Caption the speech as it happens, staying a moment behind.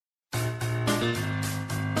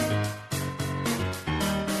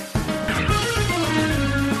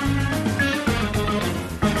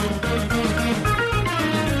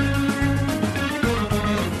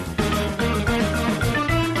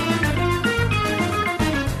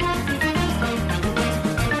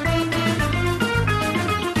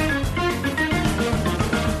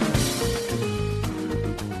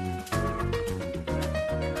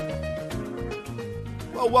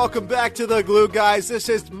Welcome back to the Glue Guys. This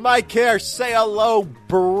is Mike here. Say hello,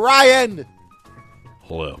 Brian.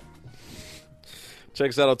 Hello. Check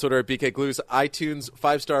us out on Twitter at BK Glues. iTunes,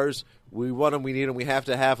 5 stars. We want them, we need them, we have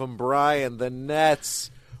to have them. Brian, the Nets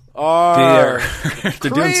are they're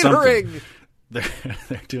doing something.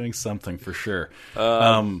 They're doing something for sure.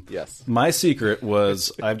 Yes. My secret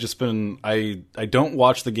was I don't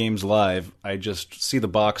watch the games live. I just see the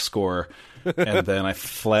box score. And then I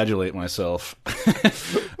flagellate myself.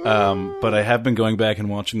 But I have been going back and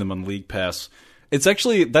watching them on League Pass. It's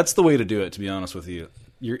actually, that's the way to do it, to be honest with you.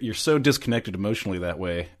 You're so disconnected emotionally that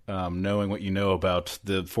way, knowing what you know about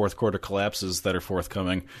the fourth quarter collapses that are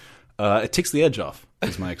forthcoming. It takes the edge off,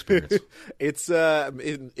 is my experience. It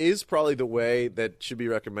is probably the way that should be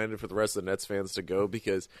recommended for the rest of the Nets fans to go,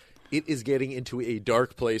 because it is getting into a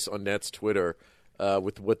dark place on Nets Twitter.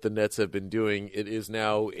 With what the Nets have been doing. It is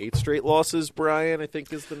now 8 straight losses, Brian, I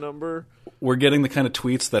think is the number. We're getting the kind of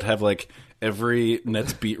tweets that have, like, every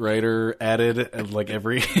Nets beat writer added, and, like,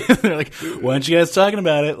 they're like, why aren't you guys talking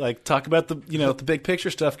about it? Like, talk about the big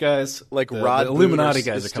picture stuff, guys. Like, the Rod Illuminati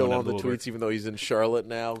Boone guys is are coming still on the over. tweets, even though he's in Charlotte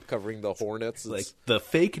now, covering the Hornets. Like, the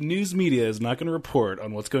fake news media is not going to report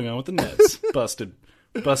on what's going on with the Nets. Busted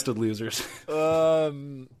losers.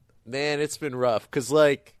 Man, it's been rough, because,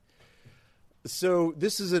 like, so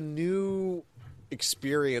this is a new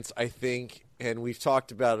experience, I think, and we've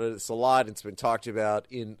talked about it. It's a lot. It's been talked about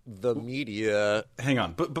in the media. Hang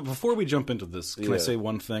on. But before we jump into this, can I say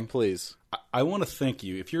one thing? Please. I want to thank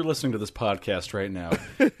you. If you're listening to this podcast right now,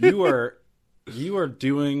 you are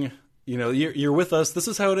doing, you're with us. This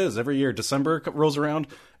is how it is every year. December rolls around,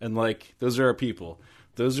 and, like, those are our people.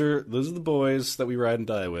 Those are the boys that we ride and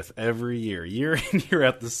die with every year. Year in, year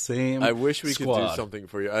out, the same I wish we squad. could do something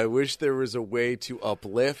for you. I wish there was a way to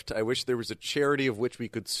uplift. I wish there was a charity of which we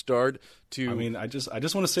could start to. I mean, I just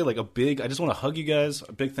want to say, like, I just want to hug you guys.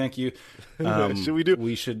 A big thank you. Should we do?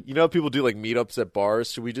 We should. You know how people do, like, meetups at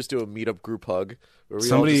bars? Should we just do a meetup group hug? Where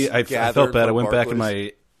we I felt bad. I went back in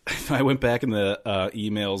my. I went back in the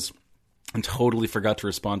emails and totally forgot to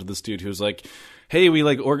respond to this dude who was like, hey, we,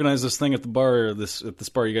 like, organized this thing at the bar. At this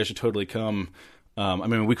bar, you guys should totally come. I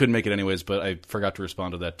mean, we couldn't make it anyways, but I forgot to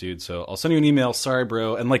respond to that dude. So I'll send you an email. Sorry,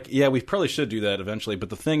 bro. And, like, yeah, we probably should do that eventually. But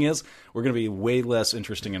the thing is, we're going to be way less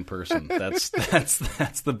interesting in person. That's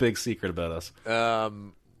the big secret about us.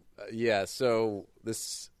 Yeah. So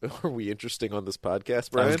are we interesting on this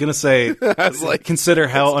podcast, Brian? I was going to say, I was like, consider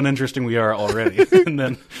how uninteresting we are already, and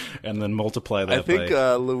then multiply that. I think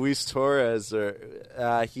Luis Torres,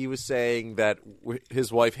 he was saying that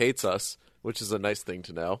his wife hates us, which is a nice thing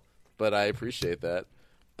to know. But I appreciate that.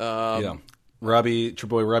 Yeah. Your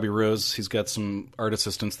boy Robbie Rose, he's got some art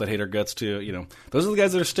assistants that hate our guts too. Those are the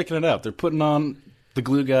guys that are sticking it out. They're putting on the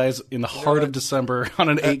Glue Guys in the heart of December on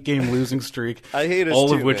an 8-game losing streak. I hate us all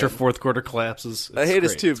too, of which man. are fourth quarter collapses. I hate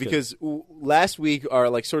us too because last week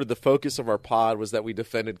sort of the focus of our pod was that we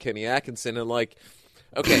defended Kenny Atkinson, and, like,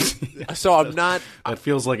 okay, so I'm not. That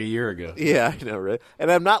feels like a year ago. Yeah, I know, right? And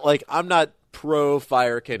I'm not pro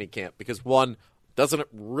fire Kenny Camp because, one, doesn't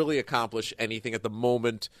really accomplish anything at the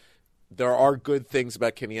moment. There are good things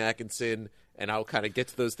about Kenny Atkinson, and I'll kind of get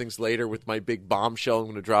to those things later with my big bombshell I'm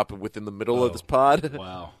going to drop within the middle of this pod.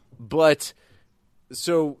 Wow. But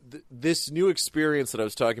so this new experience that I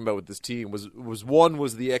was talking about with this team was one,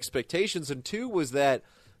 was the expectations, and two, was that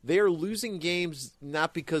they are losing games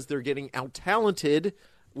not because they're getting out-talented,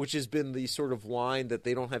 which has been the sort of line that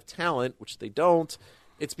they don't have talent, which they don't.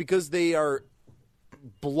 It's because they are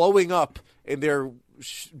blowing up and they're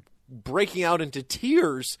breaking out into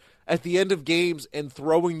tears at the end of games and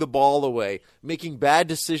throwing the ball away, making bad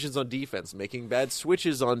decisions on defense, making bad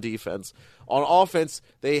switches on defense. On offense,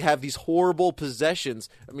 they have these horrible possessions.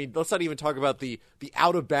 I mean, let's not even talk about the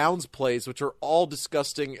out-of-bounds plays, which are all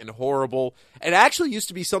disgusting and horrible. And actually used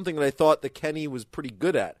to be something that I thought that Kenny was pretty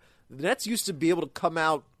good at. The Nets used to be able to come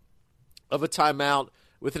out of a timeout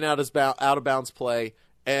with an out-of-bounds play,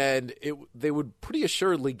 and they would pretty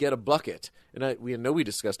assuredly get a bucket. And we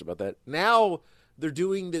discussed about that. Now they're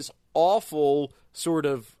doing this awful sort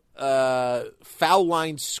of foul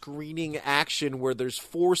line screening action where there's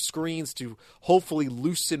 4 screens to hopefully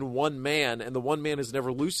loosen one man, and the one man is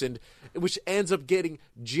never loosened, which ends up getting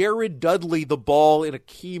Jared Dudley the ball in a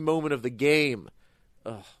key moment of the game.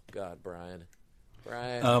 Oh, God, Brian.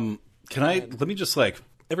 Let me just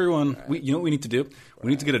everyone, you know what we need to do? We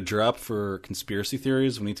need to get a drop for conspiracy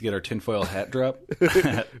theories. We need to get our tinfoil hat drop.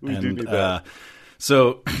 We do need that.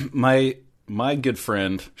 So my good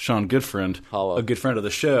friend, Sean Goodfriend, Hello. a good friend of the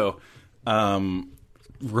show,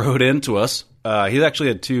 wrote into us. He actually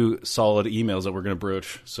had 2 solid emails that we're going to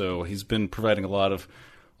broach. So he's been providing a lot of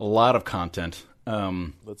content.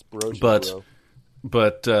 Let's broach it, bro.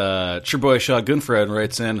 But your boy Sean Goodfriend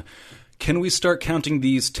writes in, can we start counting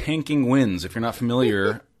these tanking wins? If you're not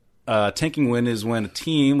familiar, tanking win is when a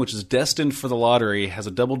team, which is destined for the lottery, has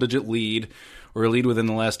a double-digit lead or a lead within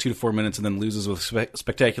the last 2 to 4 minutes and then loses with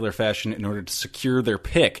spectacular fashion in order to secure their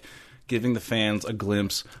pick, giving the fans a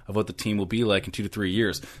glimpse of what the team will be like in 2 to 3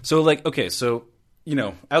 years. So,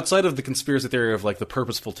 outside of the conspiracy theory of, the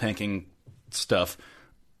purposeful tanking stuff,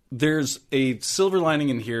 there's a silver lining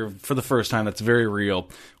in here for the first time that's very real,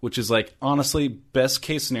 which is honestly, best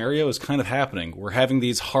case scenario is kind of happening. We're having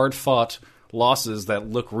these hard-fought losses that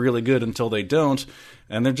look really good until they don't,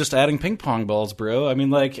 and they're just adding ping pong balls, bro. I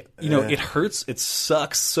mean, it hurts. It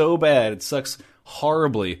sucks so bad. It sucks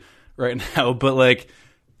horribly right now, but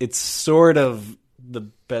it's sort of the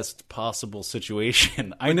best possible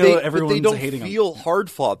situation. I know everyone's hating them. They don't feel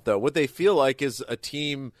hard-fought, though. What they feel like is a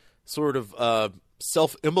team sort of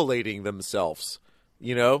self-immolating themselves.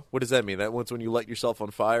 You know? What does that mean? That once when you light yourself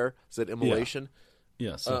on fire? Is that immolation?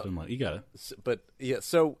 Yeah, self-immolation. You got it. But, yeah,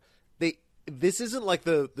 so this isn't like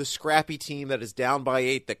the scrappy team that is down by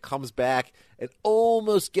 8 that comes back and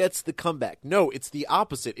almost gets the comeback. No, it's the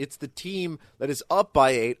opposite. It's the team that is up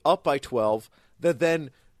by 8, up by 12, that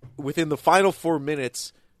then within the final 4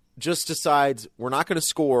 minutes just decides we're not going to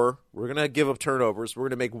score, we're going to give up turnovers, we're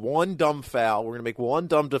going to make one dumb foul, we're going to make one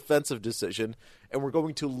dumb defensive decision, and we're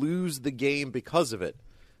going to lose the game because of it.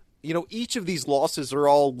 Each of these losses are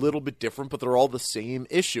all a little bit different, but they're all the same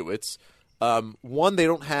issue. It's one, they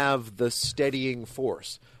don't have the steadying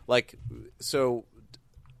force. So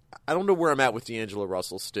I don't know where I'm at with D'Angelo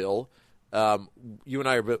Russell still. You and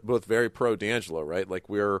I are both very pro D'Angelo, right?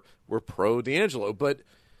 We're pro D'Angelo, but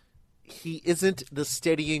he isn't the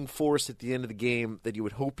steadying force at the end of the game that you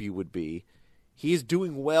would hope he would be. He is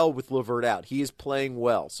doing well with LeVert out. He is playing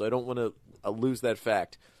well, so I don't want to lose that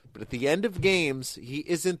fact. But at the end of games, he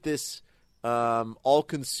isn't this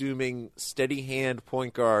all-consuming, steady-hand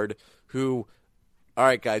point guard who, all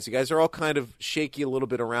right, guys, you guys are all kind of shaky a little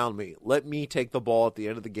bit around me. Let me take the ball at the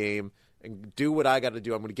end of the game and do what I got to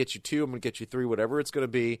do. I'm going to get you 2, I'm going to get you 3, whatever it's going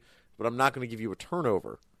to be, but I'm not going to give you a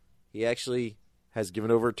turnover. He actually has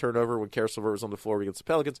given over a turnover when Karis LeVert was on the floor against the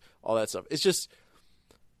Pelicans, all that stuff. It's just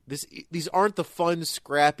these aren't the fun,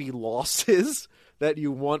 scrappy losses that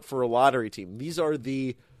you want for a lottery team. These are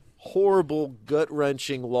the horrible,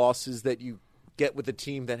 gut-wrenching losses that you get with a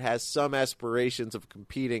team that has some aspirations of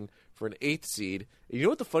competing for an 8th seed. And you know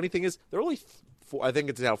what the funny thing is? They're only I think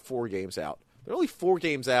it's now 4 games out. They're only 4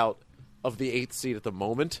 games out of the 8th seed at the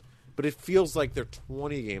moment, but it feels like they're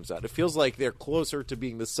 20 games out. It feels like they're closer to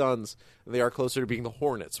being the Suns than they are closer to being the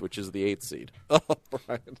Hornets, which is the 8th seed. Oh,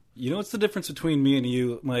 Brian. You know what's the difference between me and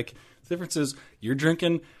you, Mike? The difference is you're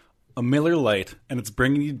drinking a Miller Lite, and it's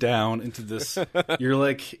bringing you down into this.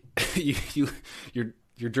 You're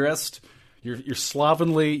you're dressed. You're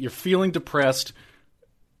slovenly. You're feeling depressed.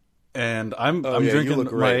 And I'm drinking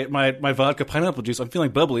my vodka pineapple juice. I'm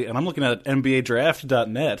feeling bubbly, and I'm looking at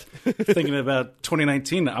NBADraft.net, thinking about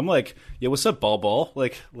 2019. I'm like, yeah, what's up, Ball?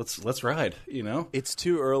 Let's ride. It's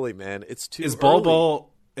too early, man. It's too. Is early.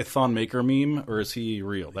 Ball a Thon Maker meme, or is he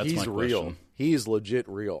real? That's my question. He's real. He's legit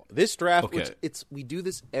real. This draft, okay. We do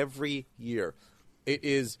this every year.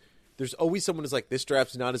 There's always someone who's like, this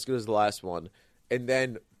draft's not as good as the last one, and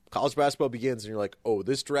then college basketball begins, and you're like, oh,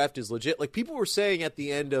 this draft is legit. People were saying at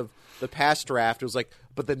the end of the past draft, it was like,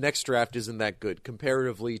 but the next draft isn't that good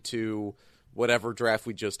comparatively to whatever draft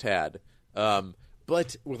we just had.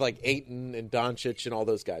 But with Ayton and Doncic and all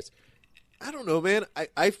those guys, I don't know, man.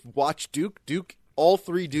 I've watched Duke. All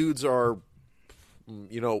 3 dudes are,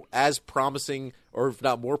 as promising, or if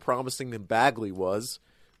not more promising than Bagley was.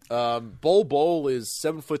 Bol is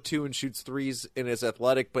 7'2" and shoots threes and is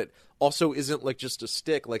athletic, but also isn't just a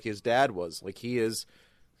stick like his dad was. He is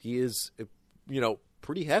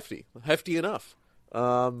pretty hefty enough.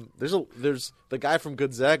 There's the guy from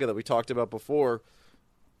Gonzaga that we talked about before.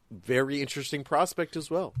 Very interesting prospect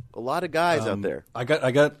as well. A lot of guys out there. I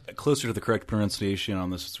got closer to the correct pronunciation on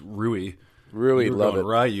this. It's Rui. Rui, love it.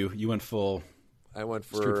 Ryu. You went full I went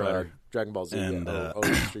for Street Fighter. Dragon Ball Z And,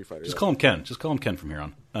 Street Fighter. Just call him Ken. Just call him Ken from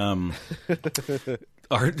here on.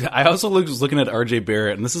 I also was looking at RJ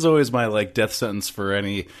Barrett, and this is always my like death sentence for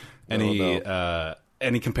any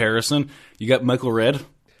comparison. You got Michael Redd.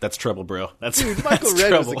 That's trouble, bro. Michael that's Redd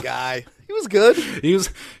trouble. was a guy. He was good.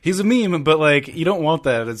 He's a meme, but like you don't want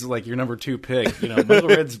that as like your number 2 pick. You know, Michael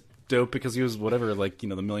Redd's dope because he was whatever, like, you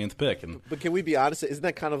know, the millionth pick. But can we be honest? Isn't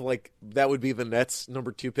that kind of like that would be the Nets'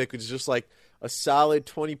 number 2 pick, which is just like a solid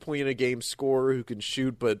 20-point-a-game scorer who can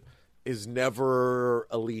shoot, but is never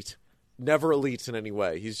elite in any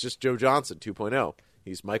way. He's just Joe Johnson 2.0.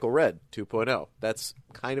 He's Michael Redd 2.0. That's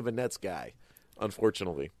kind of a Nets guy,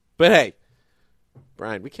 unfortunately. But hey,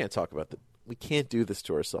 Brian, we can't talk about that. We can't do this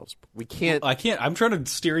to ourselves. We can't. I can't. I'm trying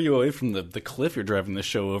to steer you away from the cliff you're driving this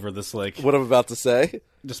show over. This like what I'm about to say.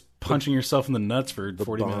 Just punching yourself in the nuts for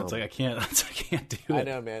 40 minutes. Like I can't do it. I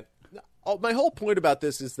know, man. My whole point about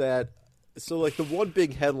this is that like the one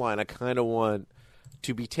big headline I kind of want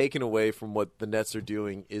to be taken away from what the Nets are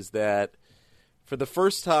doing is that for the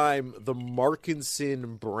first time the Markelle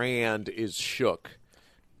brand is shook.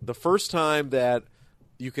 The first time that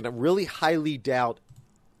you can really highly doubt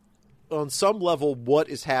on some level what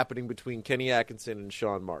is happening between Kenny Atkinson and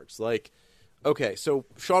Sean Marks. Like, okay, so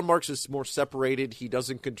Sean Marks is more separated. He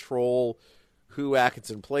doesn't control who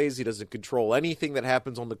Atkinson plays. He doesn't control anything that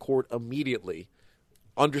happens on the court immediately.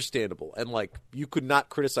 Understandable. And, like, you could not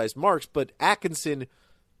criticize Marks, but Atkinson,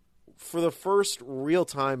 for the first real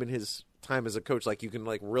time in his time as a coach, like, you can,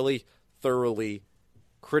 like, really thoroughly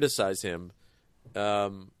criticize him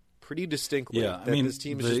pretty distinctly. Yeah, I mean, this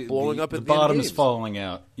team is just blowing up at the bottom games. is falling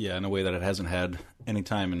out, yeah, in a way that it hasn't had any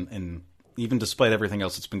time, and even despite everything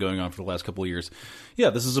else that's been going on for the last couple of years.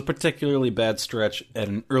 Yeah, this is a particularly bad stretch at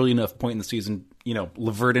an early enough point in the season. You know,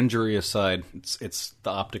 LeVert injury aside, it's the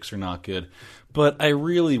optics are not good. But I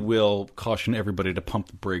really will caution everybody to pump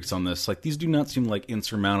the brakes on this. Like, these do not seem like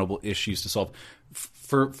insurmountable issues to solve.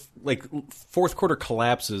 For like fourth quarter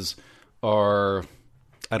collapses are,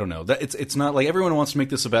 I don't know. That it's not like everyone wants to make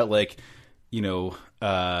this about like, you know,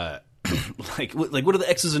 like what are the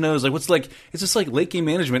X's and O's? Like what's like? It's just like late game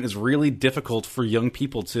management is really difficult for young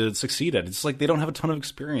people to succeed at. It's like they don't have a ton of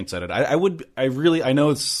experience at it. I know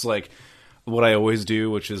it's like what I always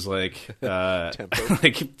do, which is like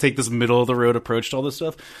like take this middle of the road approach to all this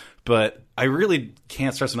stuff. But I really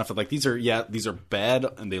can't stress enough that like these are bad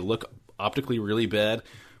and they look optically really bad,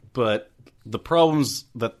 but the problems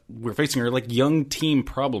that we're facing are like young team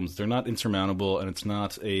problems. They're not insurmountable, and it's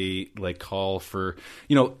not a like call for,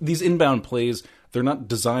 you know, these inbound plays. They're not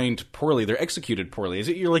designed poorly. They're executed poorly.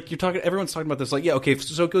 Everyone's talking about this like, yeah, okay,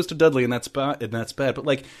 so it goes to Dudley and that's bad. But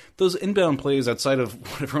like those inbound plays outside of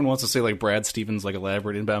what everyone wants to say, like Brad Stevens, like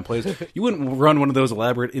elaborate inbound plays, you wouldn't run one of those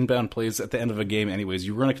elaborate inbound plays at the end of a game anyways.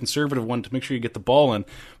 You run a conservative one to make sure you get the ball in.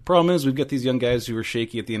 Problem is, we've got these young guys who are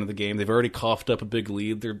shaky at the end of the game. They've already coughed up a big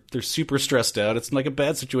lead. They're super stressed out. It's like a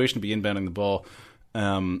bad situation to be inbounding the ball.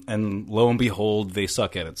 And lo and behold, they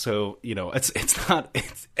suck at it. So, you know,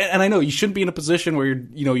 and I know you shouldn't be in a position where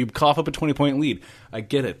you cough up a 20-point lead. I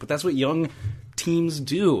get it, but that's what young teams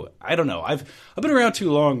do. I don't know. I've been around too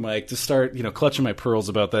long, Mike, to start, you know, clutching my pearls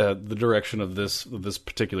about the direction of this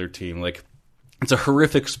particular team. Like, it's a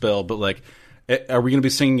horrific spell, but like, are we going to be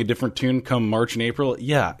singing a different tune come March and April?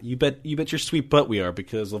 Yeah, you bet your sweet butt we are,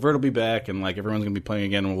 because LeVert will be back and like everyone's going to be playing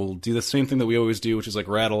again, and we'll do the same thing that we always do, which is like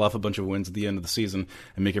rattle off a bunch of wins at the end of the season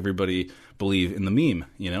and make everybody believe in the meme,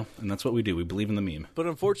 you know? And that's what we do. We believe in the meme. But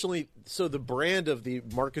unfortunately, so the brand of the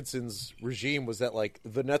Markinson's regime was that like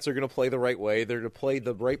the Nets are going to play the right way. They're going to play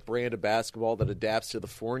the right brand of basketball that adapts to the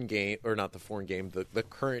foreign game, or not the foreign game, the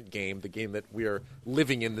current game, the game that we are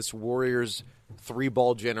living in, this Warriors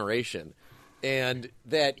 3-ball generation. And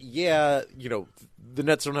that, yeah, you know, the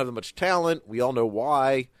Nets don't have that much talent. We all know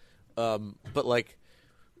why. But, like,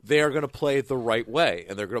 they are going to play the right way.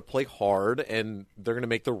 And they're going to play hard. And they're going to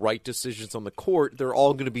make the right decisions on the court. They're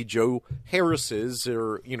all going to be Joe Harris's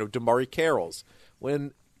or, you know, DeMarre Carroll's.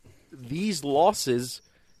 When these losses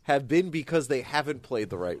have been because they haven't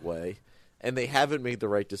played the right way. And they haven't made the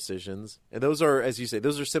right decisions. And those are, as you say,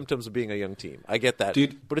 those are symptoms of being a young team. I get that.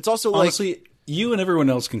 Dude, but it's also honestly, like, you and everyone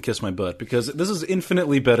else can kiss my butt, because this is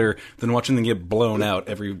infinitely better than watching them get blown out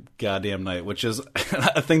every goddamn night, which is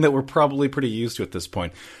a thing that we're probably pretty used to at this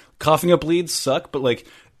point. Coughing up leads suck, but like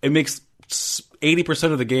it makes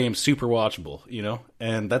 80% of the game super watchable, you know?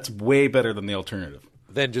 And that's way better than the alternative.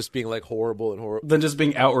 Than just being like horrible and horrible. Than just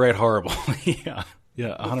being outright horrible. Yeah.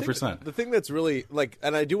 Yeah, 100%. The thing that's really, like,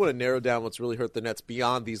 and I do want to narrow down what's really hurt the Nets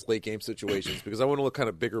beyond these late game situations, because I want to look kind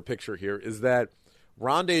of bigger picture here, is that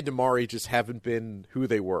Rondé and DeMarre just haven't been who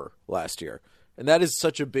they were last year. And that is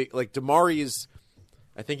such a big, like, DeMarre is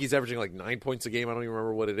I think he's averaging like 9 points a game. I don't even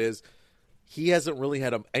remember what it is. He hasn't really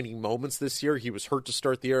had any moments this year. He was hurt to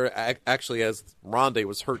start the year. Actually, as Rondé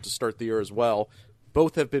was hurt to start the year as well.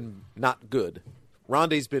 Both have been not good.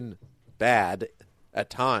 Rondé's been bad at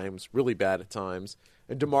times, really bad at times.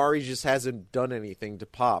 And Damari just hasn't done anything to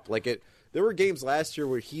pop. There were games last year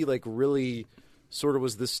where he really sort of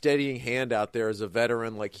was the steadying hand out there as a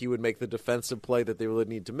veteran. Like he would make the defensive play that they really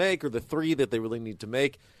need to make or the three that they really need to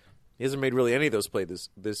make. He hasn't made really any of those plays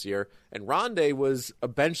this year. And Rondé was a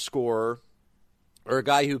bench scorer or a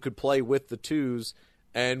guy who could play with the twos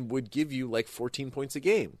and would give you 14 points a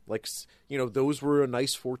game. Those were a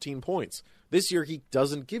nice 14 points. This year he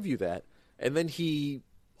doesn't give you that. And then he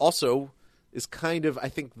also is I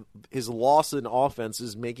think his loss in offense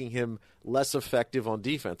is making him less effective on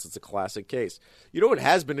defense. It's a classic case. You know what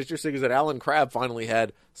has been interesting is that Alan Crabb finally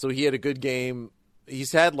had a good game.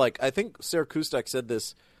 He's had I think Sarah Kustak said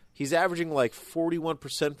this, he's averaging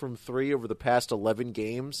 41% from three over the past 11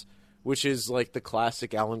 games, which is the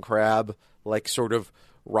classic Alan Crabb, sort of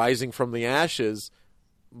rising from the ashes.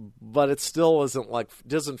 But it still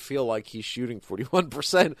doesn't feel like he's shooting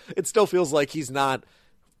 41%. It still feels like he's not,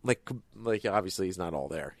 obviously he's not all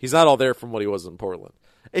there. He's not all there from what he was in Portland.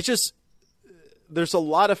 It's just, there's a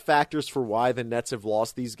lot of factors for why the Nets have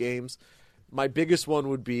lost these games. My biggest one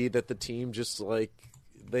would be that the team just,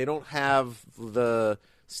 they don't have the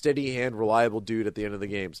steady hand, reliable dude at the end of the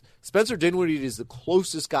games. Spencer Dinwiddie is the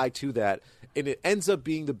closest guy to that, and it ends up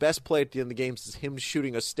being the best play at the end of the games is him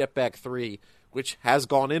shooting a step-back three, which has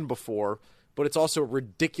gone in before, but it's also a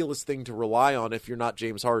ridiculous thing to rely on if you're not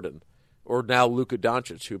James Harden, or now Luka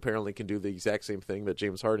Doncic, who apparently can do the exact same thing that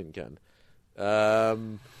James Harden can.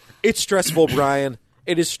 It's stressful, Brian.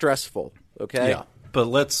 It is stressful, okay? Yeah, but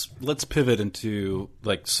let's pivot into,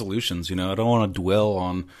 solutions. I don't want to dwell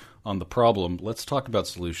on the problem. Let's talk about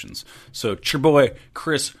solutions. So, your boy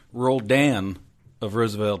Chris Roldan of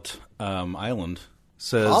Roosevelt Island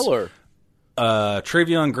says,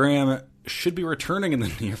 Travion Graham should be returning in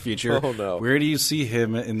the near future. Oh, no. Where do you see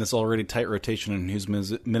him in this already tight rotation, and whose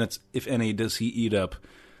minutes, if any, does he eat up?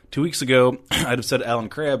 2 weeks ago, I'd have said Alan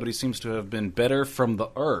Crabb, but he seems to have been better from the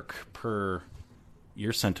arc, per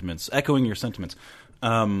your sentiments, echoing your sentiments.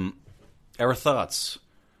 Our thoughts?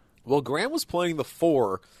 Well, Graham was playing the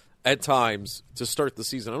 4 at times to start the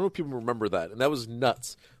season. I don't know if people remember that, and that was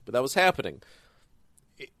nuts, but that was happening.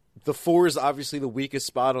 The 4 is obviously the weakest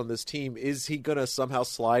spot on this team. Is he going to somehow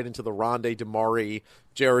slide into the Rondé, Damari,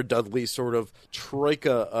 Jared Dudley sort of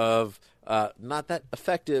troika of not that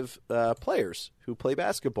effective players who play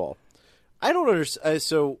basketball? I don't understand.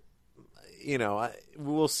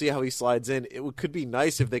 We'll see how he slides in. It could be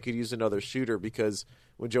nice if they could use another shooter because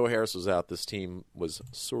when Joe Harris was out, this team was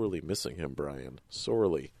sorely missing him, Brian.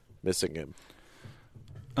 Sorely missing him.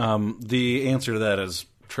 The answer to that is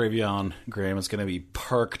Travion Graham is going to be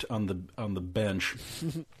parked on the bench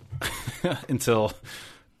until,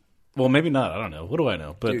 well, maybe not. I don't know. What do I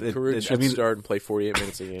know? But Dude, should start and play 48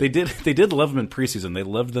 minutes a game. They did love him in preseason. They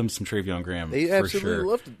loved them some Travion Graham. They absolutely sure.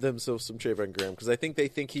 loved themselves some Travion Graham because I think they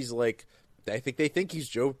think he's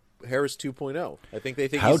Joe Harris 2.0. I think they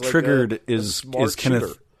think how he's triggered a smart Kenneth?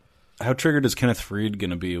 shooter. How triggered is Kenneth Faried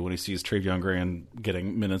going to be when he sees Travion Graham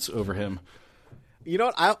getting minutes over him? You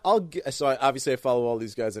know what? Obviously I follow all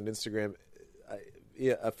these guys on Instagram.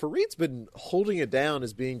 Fareed's been holding it down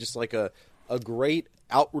as being just a great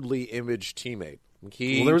outwardly imaged teammate.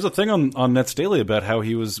 Well, there was a thing on Nets Daily about how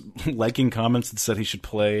he was liking comments that said he should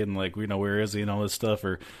play and where is he and all this stuff.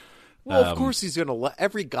 Well, of course he's gonna.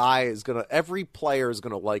 Every player is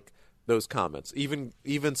gonna like those comments.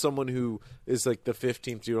 Even someone who is the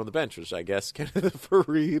 15th dude on the bench, which I guess Kenneth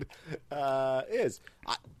Faried is.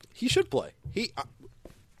 He should play.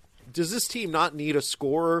 Does this team not need a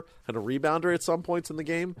scorer and a rebounder at some points in the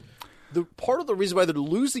game? Part of the reason why they're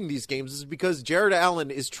losing these games is because Jared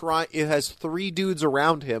Allen it has 3 dudes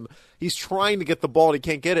around him. He's trying to get the ball and he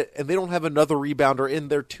can't get it, and they don't have another rebounder in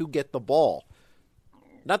there to get the ball.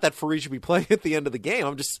 Not that Faried should be playing at the end of the game.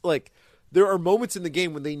 I'm just there are moments in the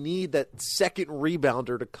game when they need that second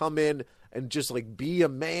rebounder to come in and just be a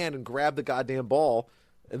man and grab the goddamn ball.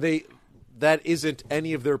 And that isn't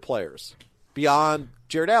any of their players beyond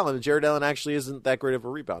Jared Allen. And Jared Allen actually isn't that great of a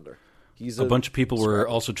rebounder. He's a bunch of people were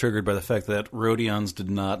also triggered by the fact that Rodions did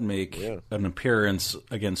not make an appearance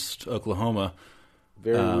against Oklahoma.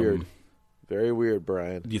 Very weird. Very weird,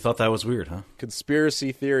 Brian. You thought that was weird, huh?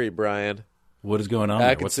 Conspiracy theory, Brian. What is going on there?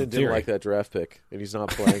 What's the Atkinson theory? didn't like that draft pick, and he's not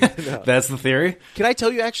playing. No. That's the theory? Can I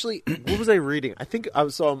tell you, actually, what was I reading? I think I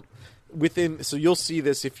saw so you'll see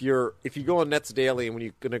this if you go on Nets Daily, and when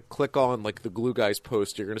you're going to click on the Glue Guys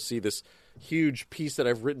post, you're going to see this huge piece that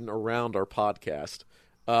I've written around our podcast.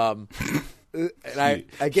 And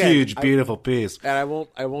huge, beautiful piece. And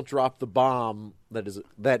I won't drop the bomb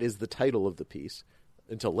that is the title of the piece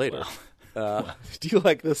until later. Wow. Do you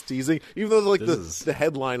like this teasing? Even though the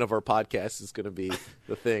headline of our podcast is going to be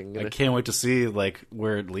the thing. I can't wait to see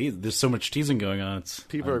where it leads. There's so much teasing going on.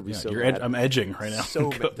 People are going to be so mad. I'm edging right now.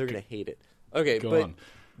 So they're going to hate it. Okay,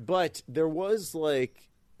 but there was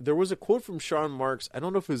a quote from Sean Marks. I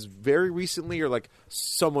don't know if it was very recently or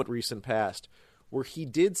somewhat recent past, where he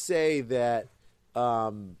did say that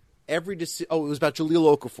every decision. Oh, it was about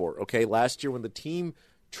Jahlil Okafor. Okay, last year when the team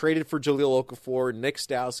traded for Jahlil Okafor, Nick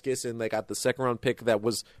Stauskas, and they got the second-round pick that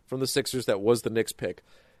was from the Sixers that was the Knicks pick.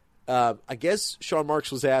 I guess Sean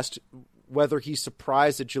Marks was asked whether he's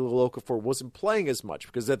surprised that Jahlil Okafor wasn't playing as much.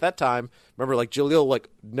 Because at that time, remember, Jahlil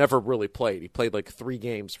never really played. He played 3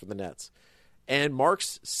 games for the Nets. And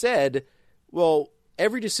Marks said, well,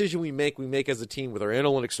 every decision we make as a team with our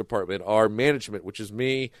analytics department, our management, which is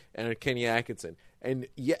me and Kenny Atkinson. And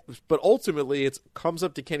but ultimately, it comes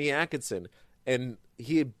up to Kenny Atkinson. And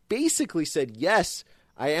he basically said, yes,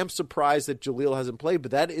 I am surprised that Jahlil hasn't played,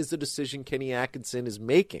 but that is the decision Kenny Atkinson is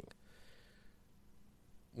making.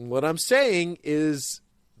 What I'm saying is,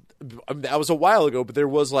 that was a while ago, but there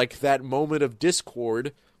was that moment of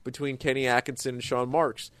discord between Kenny Atkinson and Sean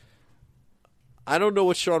Marks. I don't know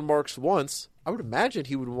what Sean Marks wants. I would imagine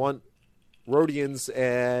he would want Rodions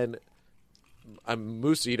and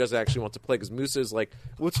Musa. He doesn't actually want to play because Musa is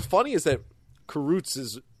what's funny is that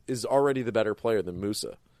Karutz is already the better player than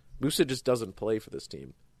Musa. Musa just doesn't play for this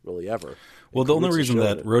team really ever. Well, the only reason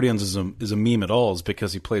that Rodions is a meme at all is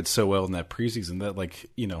because he played so well in that preseason that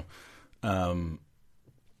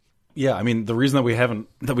I mean the reason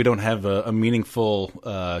that we don't have a meaningful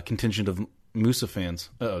contingent of Musa fans.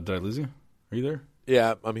 Did I lose you? Are you there?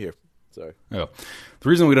 Yeah, I'm here. Sorry. Oh, the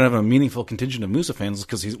reason we don't have a meaningful contingent of Musa fans is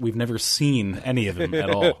because we've never seen any of him at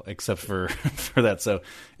all, except for that. So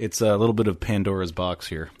it's a little bit of Pandora's box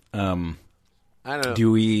here. I don't know.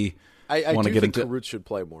 Do we want to get into? Karutz should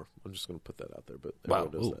play more. I'm just going to put that out there. But wow,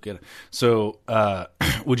 get it. So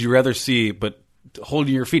would you rather see? But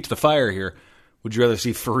holding your feet to the fire here, would you rather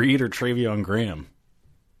see Fareed or Travion Graham?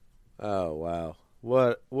 Oh wow,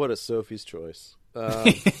 what a Sophie's choice.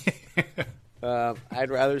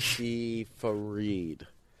 I'd rather see Fareed.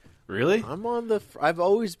 Really? I've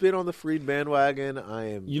always been on the Fareed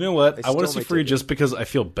bandwagon. You know what? I want to see Fareed just because I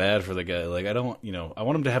feel bad for the guy. I don't, I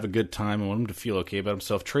want him to have a good time. I want him to feel okay about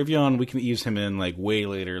himself. Travion, we can ease him in way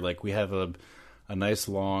later. We have a nice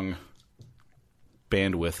long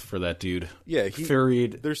bandwidth for that dude. Yeah,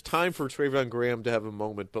 Fareed. There's time for Travion Graham to have a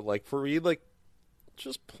moment, but Fareed,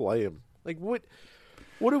 just play him.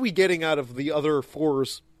 What are we getting out of the other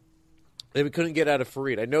fours that we couldn't get out of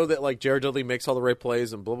Fareed? I know that Jared Dudley makes all the right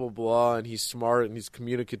plays and blah blah blah, and he's smart and he's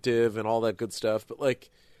communicative and all that good stuff. But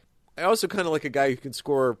I also kind of like a guy who can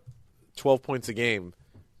score 12 points a game,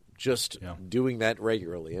 just doing that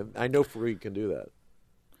regularly. And I know Fareed can do that.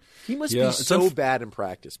 He must be so bad in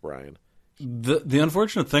practice, Brian. The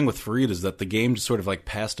unfortunate thing with Fareed is that the game just sort of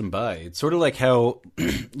passed him by. It's sort of like how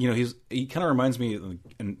he kind of reminds me,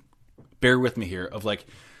 and bear with me here, of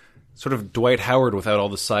sort of Dwight Howard without all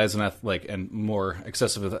the size and and more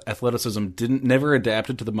excessive athleticism. Never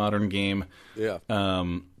adapted to the modern game. Yeah.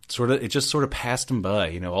 It just sort of passed him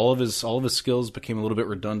by. All of his skills became a little bit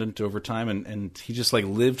redundant over time, and he just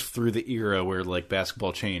lived through the era where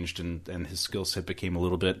basketball changed and his skill set became a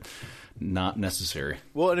little bit not necessary.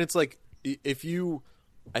 Well, and it's I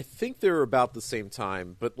think they're about the same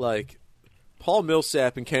time, but Paul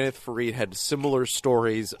Millsap and Kenneth Fareed had similar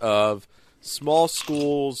stories of small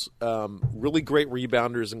schools, really great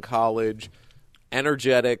rebounders in college,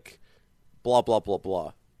 energetic, blah, blah, blah,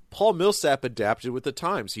 blah. Paul Millsap adapted with the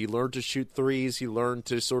times. He learned to shoot threes. He learned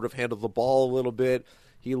to sort of handle the ball a little bit.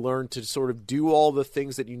 He learned to sort of do all the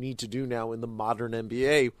things that you need to do now in the modern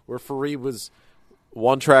NBA, where Fareed was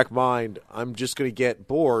one-track mind. I'm just going to get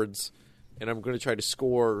boards, and I'm going to try to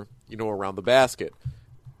score, around the basket.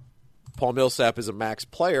 Paul Millsap is a max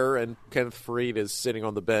player, and Kenneth Fareed is sitting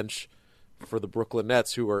on the bench for the Brooklyn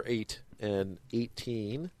Nets, who are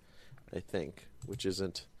 8-18, I think, which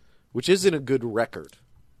isn't a good record.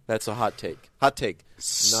 That's a hot take. Hot take.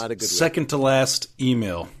 Not a good second record. To last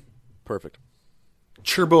email. Perfect.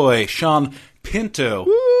 Boy Sean Pinto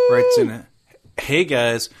writes in, "Hey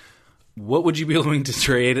guys, what would you be willing to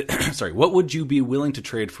trade? What would you be willing to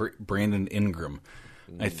trade for Brandon Ingram?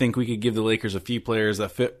 I think we could give the Lakers a few players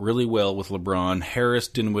that fit really well with LeBron: Harris,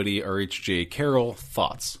 Dinwiddie, RHJ, Carroll.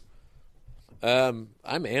 Thoughts?"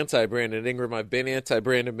 I'm anti-Brandon Ingram. I've been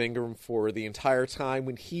anti-Brandon Ingram for the entire time.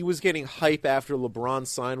 When he was getting hype after LeBron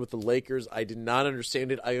signed with the Lakers, I did not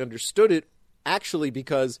understand it. I understood it, actually,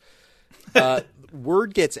 because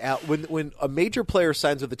word gets out. When a major player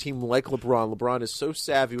signs with a team like LeBron is so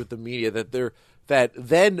savvy with the media that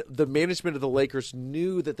then the management of the Lakers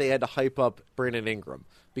knew that they had to hype up Brandon Ingram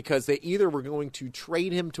because they either were going to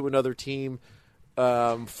trade him to another team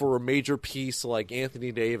for a major piece like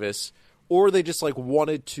Anthony Davis, or they just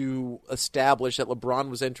wanted to establish that LeBron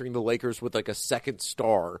was entering the Lakers with a second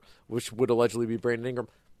star, which would allegedly be Brandon Ingram.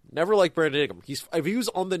 Never liked Brandon Ingram. If he was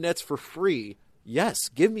on the Nets for free, yes,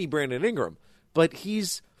 give me Brandon Ingram. But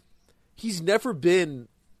he's never been.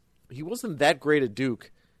 He wasn't that great at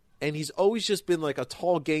Duke, and he's always just been a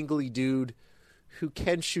tall, gangly dude who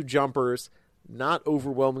can shoot jumpers, not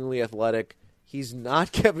overwhelmingly athletic. He's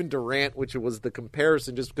not Kevin Durant, which was the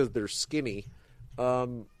comparison just because they're skinny.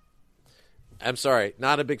 I'm sorry,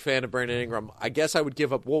 not a big fan of Brandon Ingram. I guess I would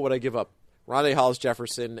give up. What would I give up? Rondae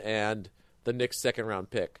Hollis-Jefferson and the Knicks'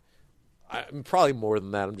 second-round pick. I'm probably more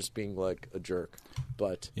than that. I'm just being a jerk.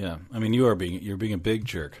 But yeah, I mean, you're being a big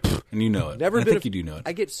jerk, and you know it. I think you do know it.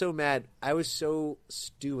 I get so mad. I was so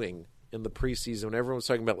stewing in the preseason when everyone was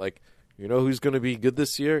talking about who's going to be good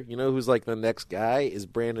this year. Who's the next guy is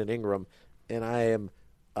Brandon Ingram, and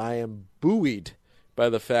I am buoyed by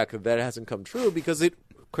the fact that hasn't come true because it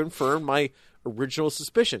confirmed my original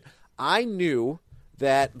suspicion. I knew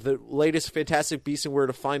that the latest Fantastic Beasts and Where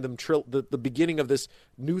to Find Them, the beginning of this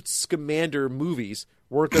Newt Scamander movies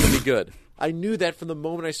weren't going to be good. I knew that from the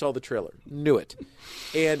moment I saw the trailer. Knew it.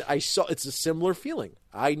 And it's a similar feeling.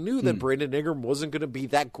 I knew that Brandon Ingram wasn't going to be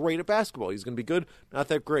that great at basketball. He's going to be good, not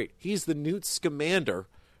that great. He's the Newt Scamander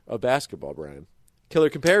of basketball, Brian. Killer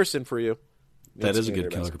comparison for you. That is a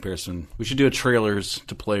good killer comparison. We should do a trailers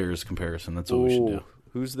to players comparison. That's what we should do.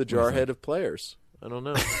 Who's the jarhead of players? I don't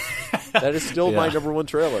know. That is still my number one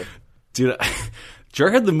trailer. Dude,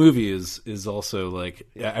 Jarhead the movie is also I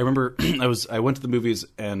remember I went to the movies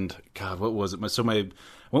and God, what was it? I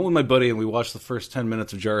went with my buddy and we watched the first 10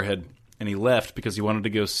 minutes of Jarhead and he left because he wanted to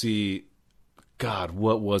go see God,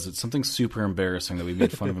 what was it? Something super embarrassing that we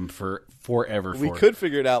made fun of him for forever. We could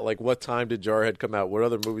figure it out what time did Jarhead come out? What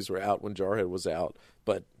other movies were out when Jarhead was out?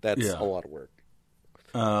 But that's a lot of work.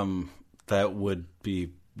 That would be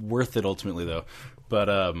worth it ultimately, though. But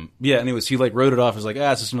anyways, he wrote it off as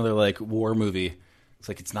it's just another war movie. It's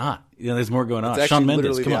it's not. There's more going on. It's Shawn actually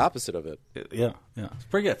Mendes, literally the opposite of it. Yeah, it's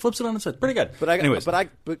pretty good. Flips it on its head, pretty good.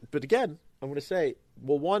 But again, I'm going to say,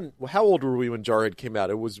 how old were we when Jarhead came out?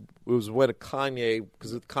 It was when Kanye,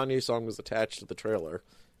 because the Kanye song was attached to the trailer.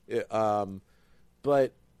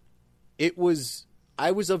 But I was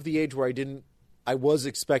of the age where I was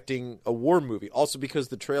expecting a war movie. Also because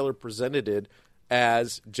the trailer presented it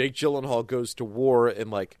as Jake Gyllenhaal goes to war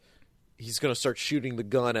and he's going to start shooting the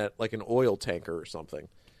gun at an oil tanker or something.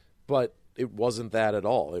 But it wasn't that at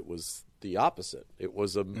all. It was the opposite. It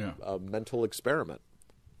was a mental experiment.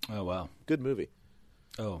 Oh, wow. Good movie.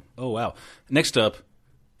 Oh, wow. Next up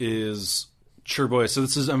is Sure Boy. So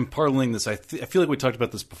I'm parlaying this. I feel like we talked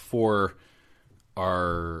about this before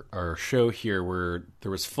our show here where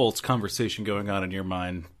there was Fultz conversation going on in your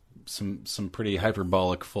mind. Some pretty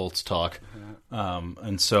hyperbolic Fultz talk.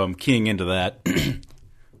 And so I'm keying into that.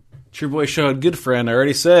 Sure Boy Show, good friend. I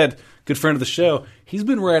already said, good friend of the show. He's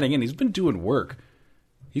been writing in. He's been doing work.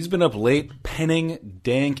 He's been up late penning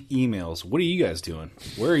dank emails. What are you guys doing?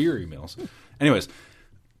 Where are your emails? Anyways,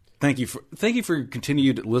 thank you for your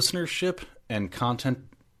continued listenership and content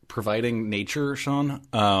providing nature, Sean.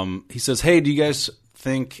 He says, hey, do you guys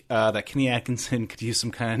think that Kenny Atkinson could use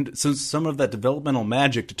some of that developmental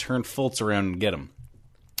magic to turn Fultz around and get him?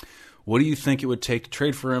 What do you think it would take to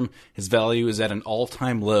trade for him? His value is at an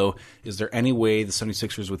all-time low. Is there any way the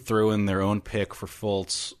 76ers would throw in their own pick for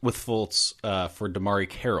Fultz for DeMarre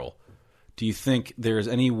Carroll? Do you think there's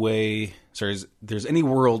any world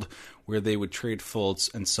where they would trade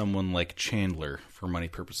Fultz and someone like Chandler for money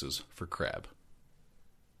purposes for Crabbe?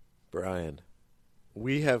 Brian,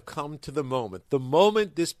 we have come to the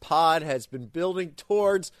moment this pod has been building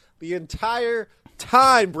towards the entire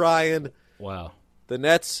time, Brian. Wow. The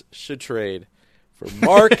Nets should trade for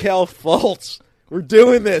Markelle Fultz. We're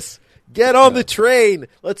doing this. Get on the train.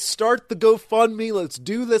 Let's start the GoFundMe. Let's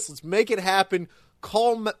do this. Let's make it happen.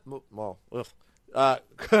 Call I was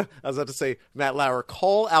about to say Matt Lauer.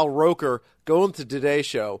 Call Al Roker. Go into Today's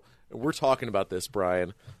Show. And we're talking about this,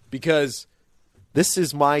 Brian, because this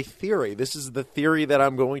is my theory. This is the theory that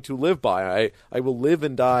I'm going to live by. I will live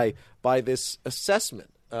and die by this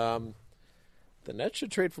assessment. The Nets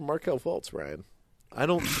should trade for Markelle Fultz, Brian. I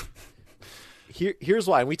don't. here's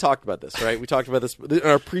why. And we talked about this, right? We talked about this in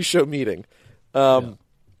our pre-show meeting. How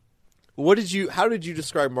did you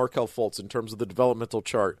describe Markelle Fultz in terms of the developmental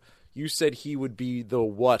chart? You said he would be the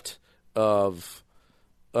what of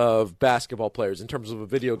basketball players in terms of a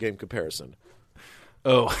video game comparison.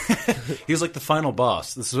 Oh, he's like the final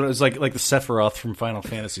boss. This is what it was like the Sephiroth from Final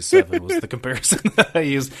Fantasy VII was the comparison that I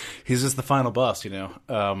used. He's just the final boss,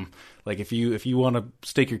 Like if you want to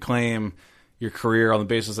stake your career on the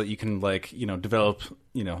basis that you can develop,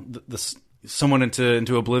 this someone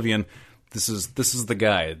into oblivion. This is the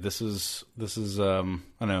guy. This is I don't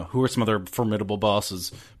know, who are some other formidable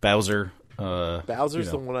bosses? Bowser. Bowser's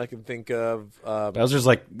the one I can think of. Bowser's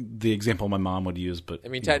like the example my mom would use, but I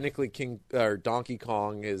mean, technically, Donkey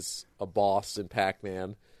Kong is a boss in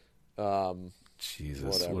Pac-Man.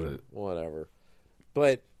 Jesus, whatever.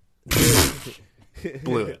 But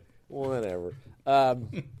blew it. Whatever. So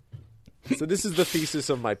this is the thesis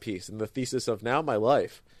of my piece, and the thesis of now my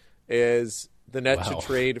life is the Nets should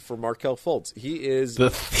trade for Markelle Fultz. He is the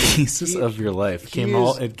thesis of your life.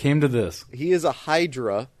 It came to this. He is a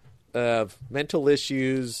hydra of mental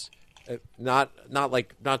issues. Not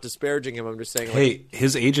disparaging him. I'm just saying. Hey,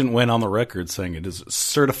 his agent went on the record saying it is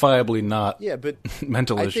certifiably not. Yeah, but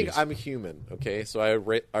mental issues. I think I'm a human. Okay, so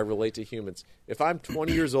I relate to humans. If I'm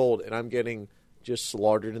 20 years old and I'm getting just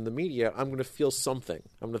slaughtered in the media, I'm going to feel something.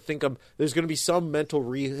 I'm going to think there's going to be some mental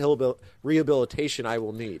rehabilitation I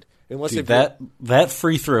will need. Unless that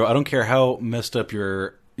free throw, I don't care how messed up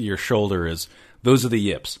your shoulder is. Those are the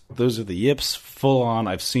yips. Those are the yips, full on.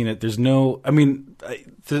 I've seen it. There's no. I mean,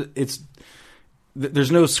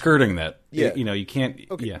 there's no skirting that. Yeah. You can't.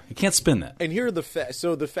 Okay. Yeah, you can't spin that. And here are the facts.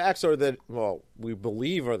 So the facts are that. Well, we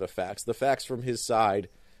believe are the facts. The facts from his side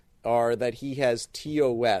are that he has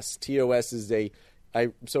TOS. TOS is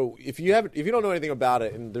so if you don't know anything about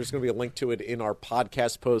it, and there's going to be a link to it in our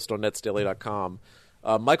podcast post on netsdaily.com.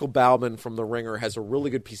 Michael Bauman from The Ringer has a really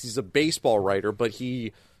good piece. He's a baseball writer, but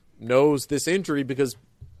he knows this injury because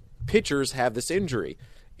pitchers have this injury.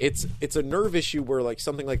 It's a nerve issue where like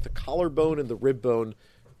something like the collarbone and the rib bone,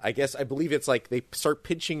 I believe it's like they start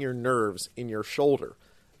pinching your nerves in your shoulder,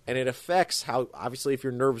 and it affects how, obviously if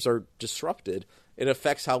your nerves are disrupted, it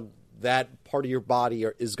affects how that part of your body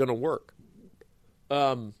is going to work.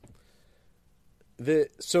 So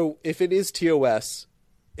if it is TOS,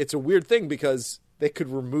 it's a weird thing because they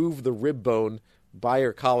could remove the rib bone by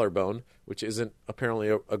your collarbone, which isn't apparently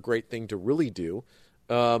a great thing to really do.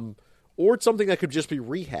 Or it's something that could just be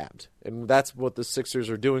rehabbed. And that's what the Sixers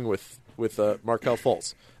are doing with Markelle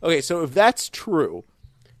Fultz. Okay, so if that's true,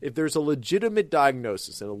 if there's a legitimate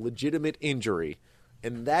diagnosis and a legitimate injury,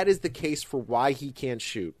 and that is the case for why he can't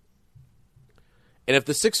shoot, and if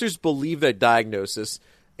the Sixers believe that diagnosis,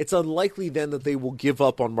 it's unlikely then that they will give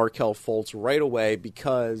up on Markelle Fultz right away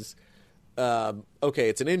because,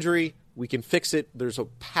 it's an injury. We can fix it. There's a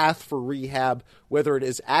path for rehab, whether it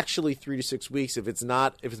is actually 3 to 6 weeks. If it's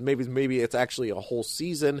not, if it's maybe it's actually a whole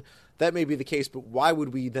season, that may be the case. But why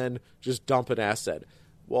would we then just dump an asset?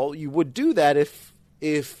 Well, you would do that if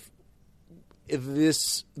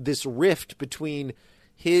this rift between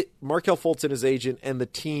Markelle Fultz and his agent and the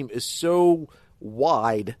team is so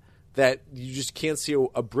wide that you just can't see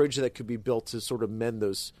a bridge that could be built to sort of mend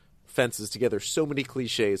those fences together. So many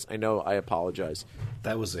cliches. I know. I apologize.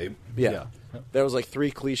 That was yeah. That was like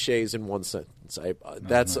 3 cliches in one sentence.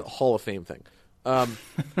 That's a Hall of Fame thing.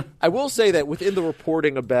 I will say that within the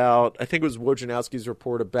reporting about, I think it was Wojnarowski's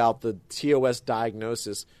report about the TOS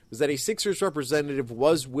diagnosis, was that a Sixers representative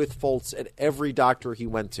was with Fultz at every doctor he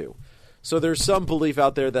went to. So there's some belief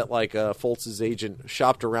out there that like Fultz's agent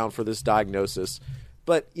shopped around for this diagnosis.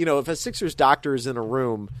 But, if a Sixers doctor is in a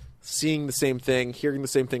room seeing the same thing, hearing the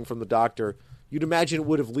same thing from the doctor, you'd imagine it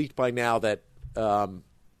would have leaked by now that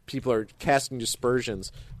people are casting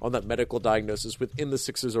dispersions on that medical diagnosis within the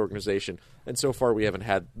Sixers organization. And so far we haven't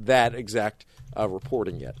had that exact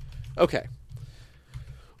reporting yet. Okay.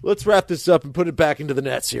 Let's wrap this up and put it back into the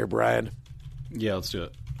Nets here, Brian. Yeah, let's do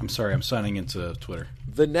it. I'm sorry, I'm signing into Twitter.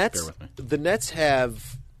 The Nets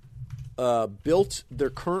have built their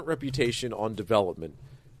current reputation on development.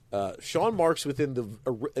 Sean Marks within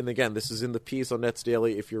and again, this is in the piece on Nets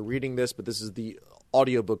Daily if you're reading this, but this is the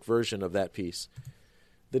audiobook version of that piece.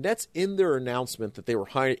 The Nets, in their announcement that they were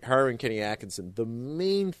hiring Kenny Atkinson, the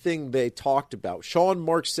main thing they talked about, Sean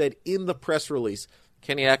Marks said in the press release,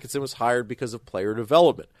 Kenny Atkinson was hired because of player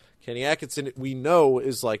development. Kenny Atkinson, we know,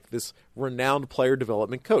 is like this renowned player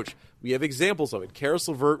development coach. We have examples of it. Karis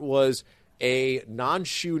LeVert was a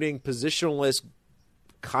non-shooting, positionless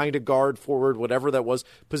kind of guard forward, whatever that was,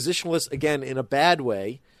 positionless, again, in a bad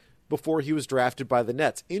way, before he was drafted by the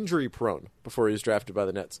Nets. Injury-prone before he was drafted by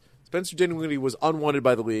the Nets. Spencer Dinwiddie was unwanted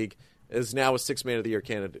by the league, is now a Sixth Man of the Year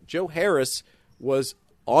candidate. Joe Harris was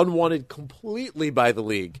unwanted completely by the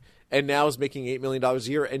league, and now is making $8 million a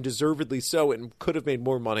year, and deservedly so, and could have made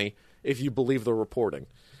more money if you believe the reporting.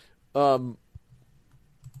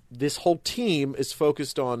 This whole team is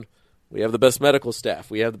focused on, we have the best medical staff,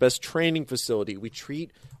 we have the best training facility, we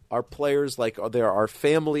treat our players like they're our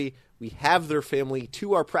family, we have their family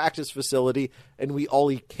to our practice facility, and we all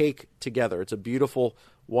eat cake together. It's a beautiful,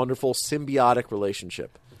 wonderful, symbiotic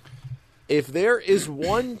relationship. If there is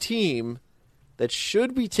one team that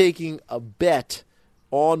should be taking a bet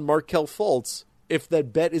on Markelle Fultz, if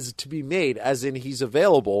that bet is to be made, as in he's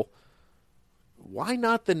available, why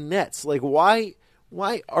not the Nets? Like, why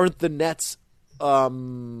aren't the Nets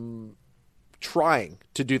trying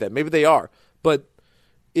to do that? Maybe they are, but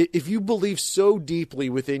if you believe so deeply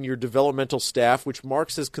within your developmental staff, which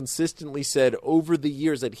Marks has consistently said over the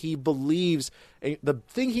years that he believes, and the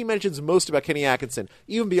thing he mentions most about Kenny Atkinson,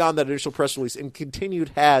 even beyond that initial press release, and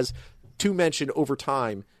continued has to mention over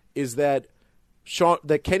time, is that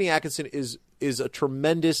that Kenny Atkinson is a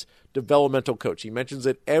tremendous developmental coach. He mentions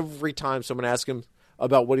it every time someone asks him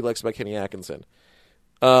about what he likes about Kenny Atkinson.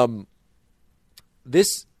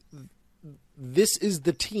 This is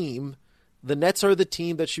the team. The Nets are the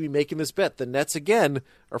team that should be making this bet. The Nets, again,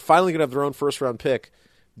 are finally going to have their own first-round pick,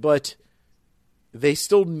 but they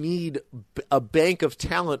still need a bank of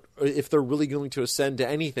talent if they're really going to ascend to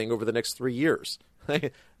anything over the next 3 years.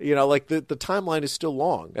 You know, like the timeline is still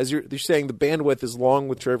long. As you're saying, the bandwidth is long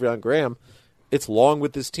with Treveon Graham. It's long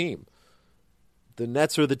with this team. The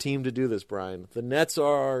Nets are the team to do this, Brian. The Nets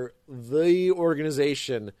are the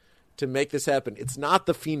organization to make this happen. It's not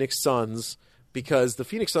the Phoenix Suns, because the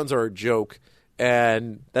Phoenix Suns are a joke,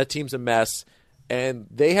 and that team's a mess, and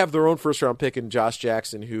they have their own first-round pick in Josh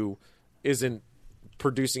Jackson, who isn't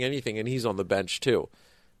producing anything, and he's on the bench too.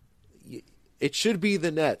 It should be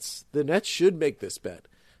the Nets. The Nets should make this bet.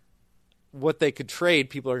 What they could trade,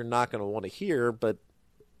 people are not going to want to hear, but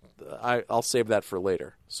I'll save that for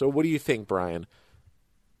later. So what do you think, Brian?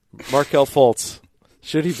 Markelle Fultz,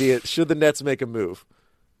 should the Nets make a move?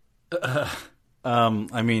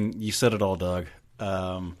 I mean, you said it all, Doug.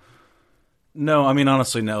 No, I mean,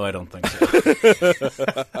 honestly, no, I don't think so.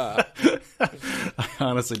 I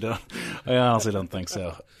honestly don't think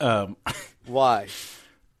so. Why?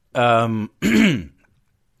 To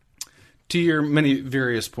your many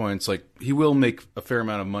various points, like, he will make a fair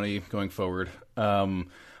amount of money going forward.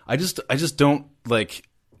 I just don't like.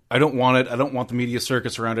 I don't want it. I don't want the media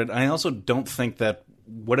circus around it. I also don't think that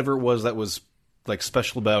whatever it was that was like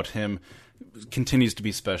special about him continues to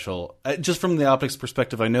be special. Just from the optics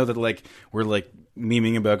perspective, I know that like we're like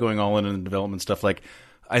memeing about going all in the development stuff. Like,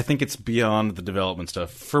 I think it's beyond the development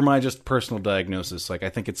stuff. For my just personal diagnosis, like, I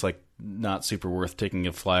think it's like not super worth taking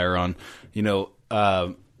a flyer on. You know,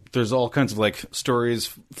 there's all kinds of like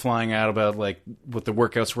stories flying out about like what the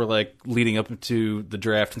workouts were like leading up to the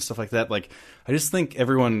draft and stuff like that. Like, I just think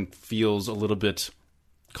everyone feels a little bit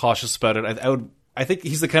cautious about it. I think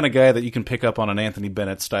he's the kind of guy that you can pick up on an Anthony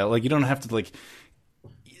Bennett style. Like, you don't have to like.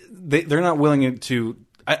 They're not willing to.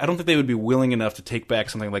 I don't think they would be willing enough to take back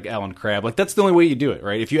something like Alan Crabb. Like, that's the only way you do it,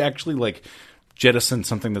 right? If you actually like jettison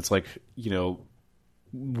something that's like, you know,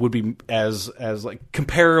 would be as like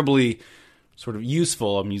comparably sort of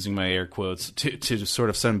useful, I'm using my air quotes, to sort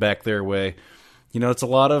of send back their way. You know, it's a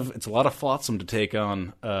lot of flotsam to take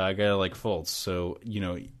on a guy like Fultz. So, you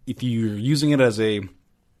know, if you're using it as a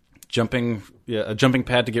jumping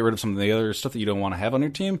pad to get rid of some of the other stuff that you don't want to have on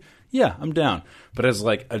your team, yeah, I'm down. But as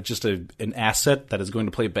like an asset that is going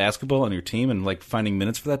to play basketball on your team and like finding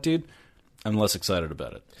minutes for that dude, I'm less excited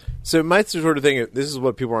about it. So my sort of thing, this is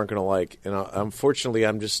what people aren't going to like, and unfortunately,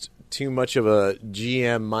 I'm just too much of a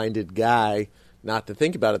GM-minded guy not to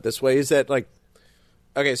think about it this way. Is that like,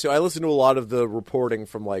 okay, so I listen to a lot of the reporting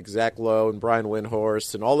from like Zach Lowe and Brian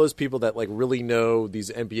Windhorst and all those people that like really know these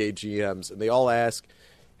NBA GMs, and they all ask,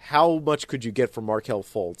 how much could you get from Markelle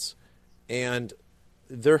Fultz? And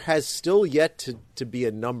there has still yet to be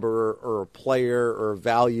a number or a player or a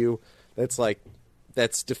value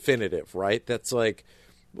that's definitive, right? That's like,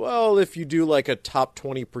 well, if you do like a top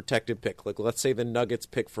 20 protected pick, like let's say the Nuggets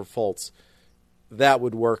pick for Fultz, that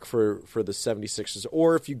would work for the 76ers.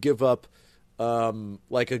 Or if you give up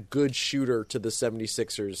like a good shooter to the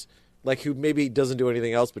 76ers, like who maybe doesn't do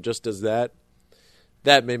anything else but just does that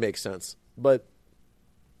may make sense. But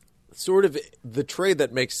sort of the trade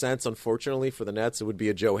that makes sense, unfortunately, for the Nets, it would be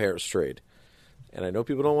a Joe Harris trade. And I know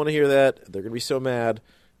people don't want to hear that. They're going to be so mad.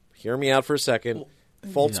 Hear me out for a second.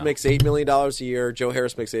 Fultz makes $8 million a year. Joe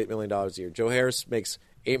Harris makes $8 million a year. Joe Harris makes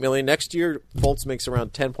 $8 million next year. Fultz makes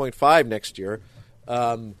around $10.5 next year.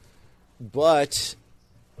 But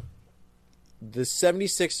the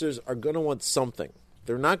 76ers are going to want something.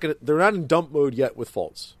 They're not in dump mode yet with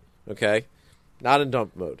Fultz. Okay? Not in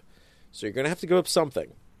dump mode. So you're going to have to give up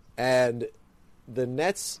something. And the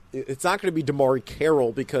Nets, it's not going to be DeMar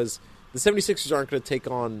Carroll because the 76ers aren't going to take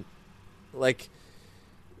on, like,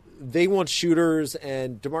 they want shooters,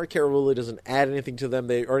 and DeMar Carroll really doesn't add anything to them.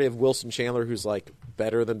 They already have Wilson Chandler, who's, like,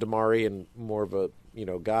 better than DeMar and more of a,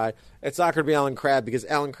 guy. It's not going to be Alan Crabb because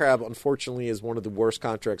Alan Crabb, unfortunately, is one of the worst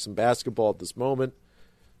contracts in basketball at this moment.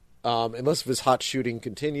 Unless if his hot shooting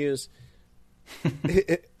continues.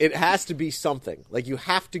 It has to be something. Like, you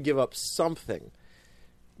have to give up something.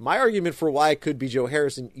 My argument for why it could be Joe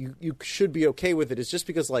Harris, and you should be okay with it, is just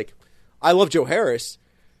because, like, I love Joe Harris.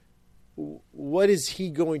 What is he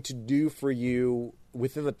going to do for you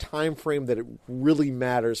within the time frame that it really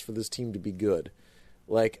matters for this team to be good?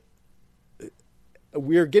 Like,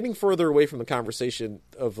 we're getting further away from the conversation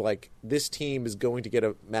of, like, this team is going to get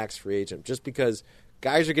a max free agent just because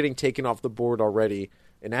guys are getting taken off the board already,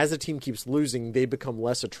 and as the team keeps losing, they become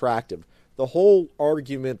less attractive. The whole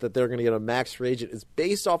argument that they're going to get a max free agent is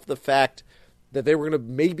based off the fact that they were going to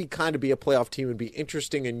maybe kind of be a playoff team and be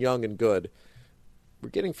interesting and young and good. We're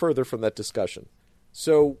getting further from that discussion.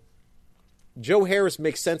 So Joe Harris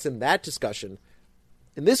makes sense in that discussion.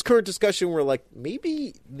 In this current discussion, we're like,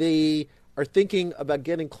 maybe they are thinking about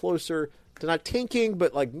getting closer to not tanking,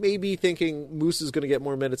 but like maybe thinking Moose is going to get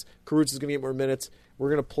more minutes, Caruth is going to get more minutes. We're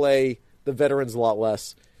going to play the veterans a lot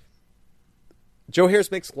less. Joe Harris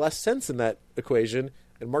makes less sense in that equation,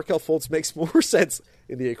 and Markelle Fultz makes more sense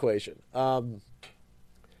in the equation.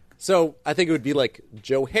 So I think it would be like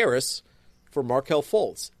Joe Harris for Markelle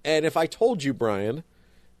Fultz. And if I told you, Brian,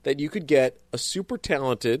 that you could get a super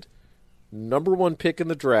talented number one pick in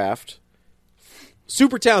the draft,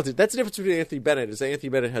 super talented, that's the difference between Anthony Bennett, is Anthony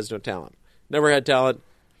Bennett has no talent. Never had talent.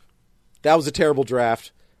 That was a terrible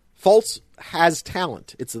draft. Fultz has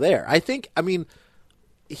talent. It's there.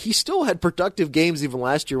 He still had productive games even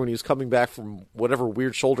last year when he was coming back from whatever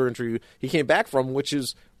weird shoulder injury he came back from, which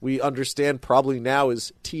is, we understand probably now,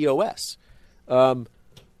 is TOS.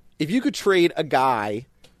 If you could trade a guy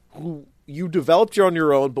who you developed on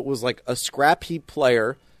your own but was like a scrap heap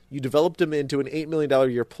player, you developed him into an $8 million a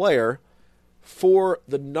year player for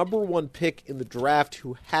the number one pick in the draft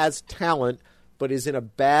who has talent but is in a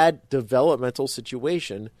bad developmental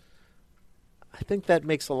situation, I think that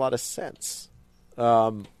makes a lot of sense.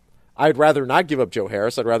 I'd rather not give up Joe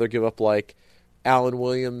Harris. I'd rather give up like Alan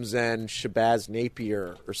Williams and Shabazz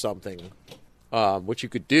Napier or something, which you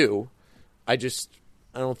could do. I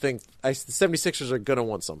don't think the 76ers are going to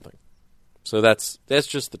want something. So that's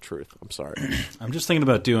just the truth. I'm sorry. I'm just thinking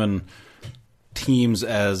about doing teams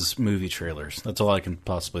as movie trailers. That's all I can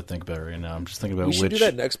possibly think about right now. I'm just thinking about we should do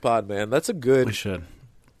that next pod, man. That's a good. We should.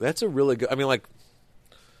 That's a really good. I mean, like,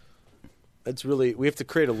 it's really. We have to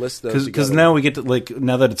create a list though, because now we get to, like,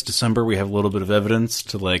 now that it's December, we have a little bit of evidence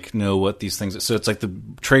to like know what these things. So it's like the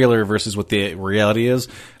trailer versus what the reality is,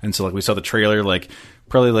 and so like we saw the trailer like.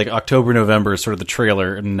 Probably like October, November is sort of the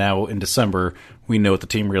trailer, and now in December we know what the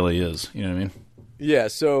team really is. You know what I mean? Yeah.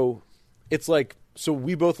 So it's like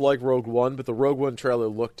we both like Rogue One, but the Rogue One trailer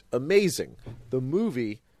looked amazing. The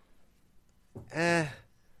movie,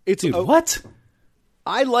 it's what?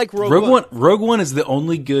 I like Rogue One. Rogue One is the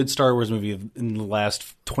only good Star Wars movie in the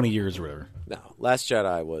last 20 years or whatever. No, Last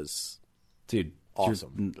Jedi was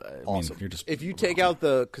awesome. Awesome. You're just if you take out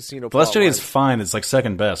the casino. The Last Jedi is fine. It's like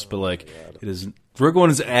second best, but like it is. Rogue One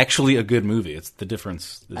is actually a good movie. It's the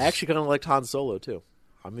difference. I actually kind of liked Han Solo too.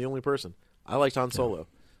 I'm the only person. I liked Han Solo.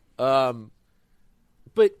 But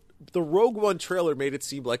the Rogue One trailer made it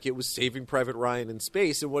seem like it was Saving Private Ryan in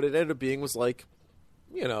space, and what it ended up being was like,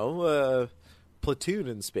 Platoon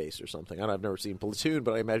in space or something. I've never seen Platoon,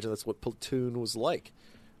 but I imagine that's what Platoon was like.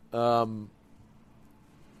 So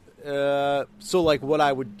like what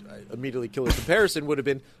I would immediately kill a comparison would have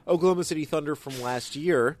been Oklahoma City Thunder from last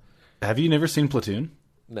year. Have you never seen Platoon?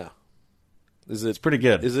 No. It's pretty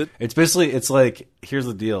good. Is it? It's basically, it's like, here's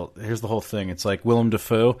the deal. Here's the whole thing. It's like Willem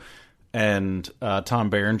Dafoe and Tom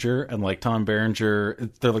Berenger, and like Tom Berenger,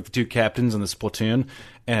 they're like the two captains in this platoon,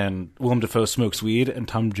 and Willem Dafoe smokes weed and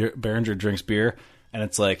Tom Berenger drinks beer, and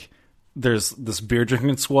it's like there's this beer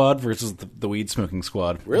drinking squad versus the weed smoking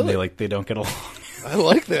squad. Really? And they don't get along. I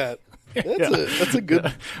like that. That's a good.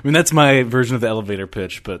 I mean, that's my version of the elevator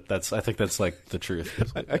pitch, but I think that's like the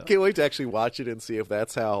truth. I can't wait to actually watch it and see if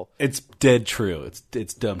that's how. It's dead true.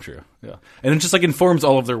 It's dumb true. Yeah, and it just like informs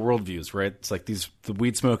all of their worldviews, right? It's like the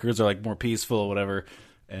weed smokers are like more peaceful, or whatever,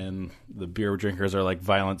 and the beer drinkers are like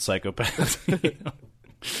violent psychopaths.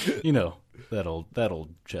 You know that old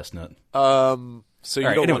chestnut. So you All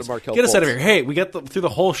right, don't anyways, want a Markelle get us out of Fultz. here. Hey, we got through the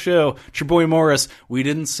whole show. It's your boy Morris. We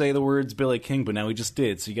didn't say the words Billy King, but now we just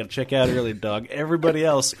did. So you got to check out early, dog. Everybody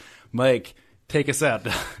else, Mike, take us out.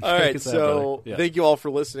 Dog. All right, so Yeah. thank you all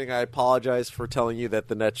for listening. I apologize for telling you that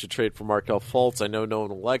the Nets should trade for Markelle Fultz. I know no one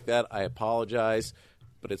will like that. I apologize,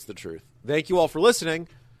 but it's the truth. Thank you all for listening.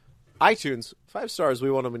 iTunes, 5 stars.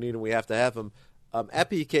 We want them, we need them, we have to have them.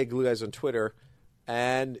 At PK Glue Guys on Twitter.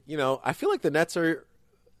 And, I feel like the Nets are,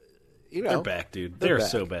 They're back, dude. They're back.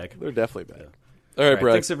 so back. They're definitely back. Yeah. All right,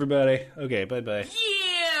 Brad. Thanks, everybody. Okay, bye-bye.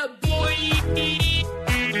 Yeah, boy.